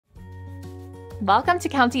Welcome to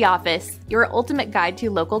County Office, your ultimate guide to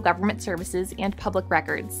local government services and public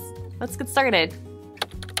records. Let's get started.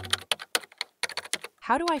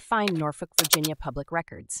 How do I find Norfolk, Virginia public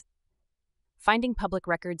records? Finding public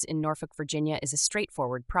records in Norfolk, Virginia is a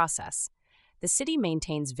straightforward process. The city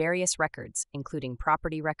maintains various records, including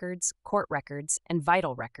property records, court records, and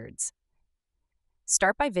vital records.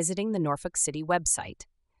 Start by visiting the Norfolk City website.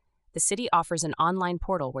 The city offers an online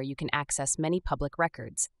portal where you can access many public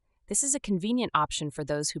records. This is a convenient option for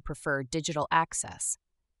those who prefer digital access.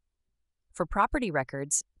 For property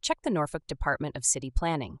records, check the Norfolk Department of City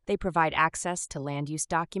Planning. They provide access to land use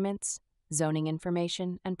documents, zoning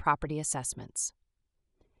information, and property assessments.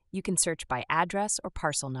 You can search by address or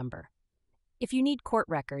parcel number. If you need court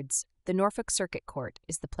records, the Norfolk Circuit Court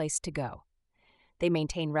is the place to go. They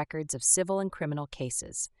maintain records of civil and criminal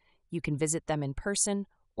cases. You can visit them in person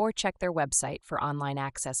or check their website for online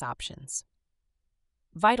access options.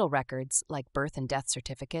 Vital records, like birth and death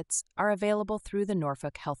certificates, are available through the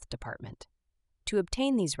Norfolk Health Department. To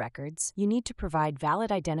obtain these records, you need to provide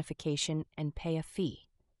valid identification and pay a fee.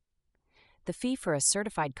 The fee for a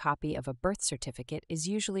certified copy of a birth certificate is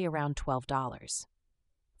usually around $12.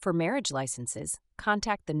 For marriage licenses,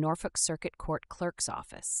 contact the Norfolk Circuit Court Clerk's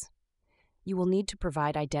office. You will need to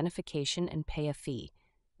provide identification and pay a fee,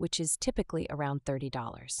 which is typically around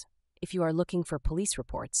 $30. If you are looking for police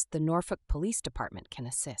reports, the Norfolk Police Department can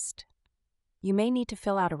assist. You may need to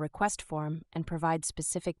fill out a request form and provide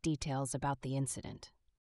specific details about the incident.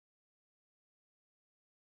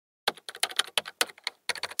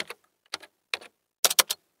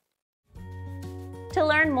 To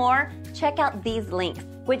learn more, check out these links,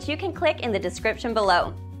 which you can click in the description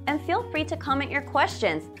below. And feel free to comment your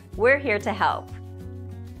questions. We're here to help.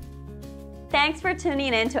 Thanks for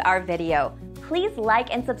tuning in to our video. Please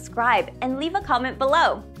like and subscribe and leave a comment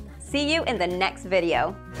below. See you in the next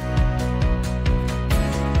video.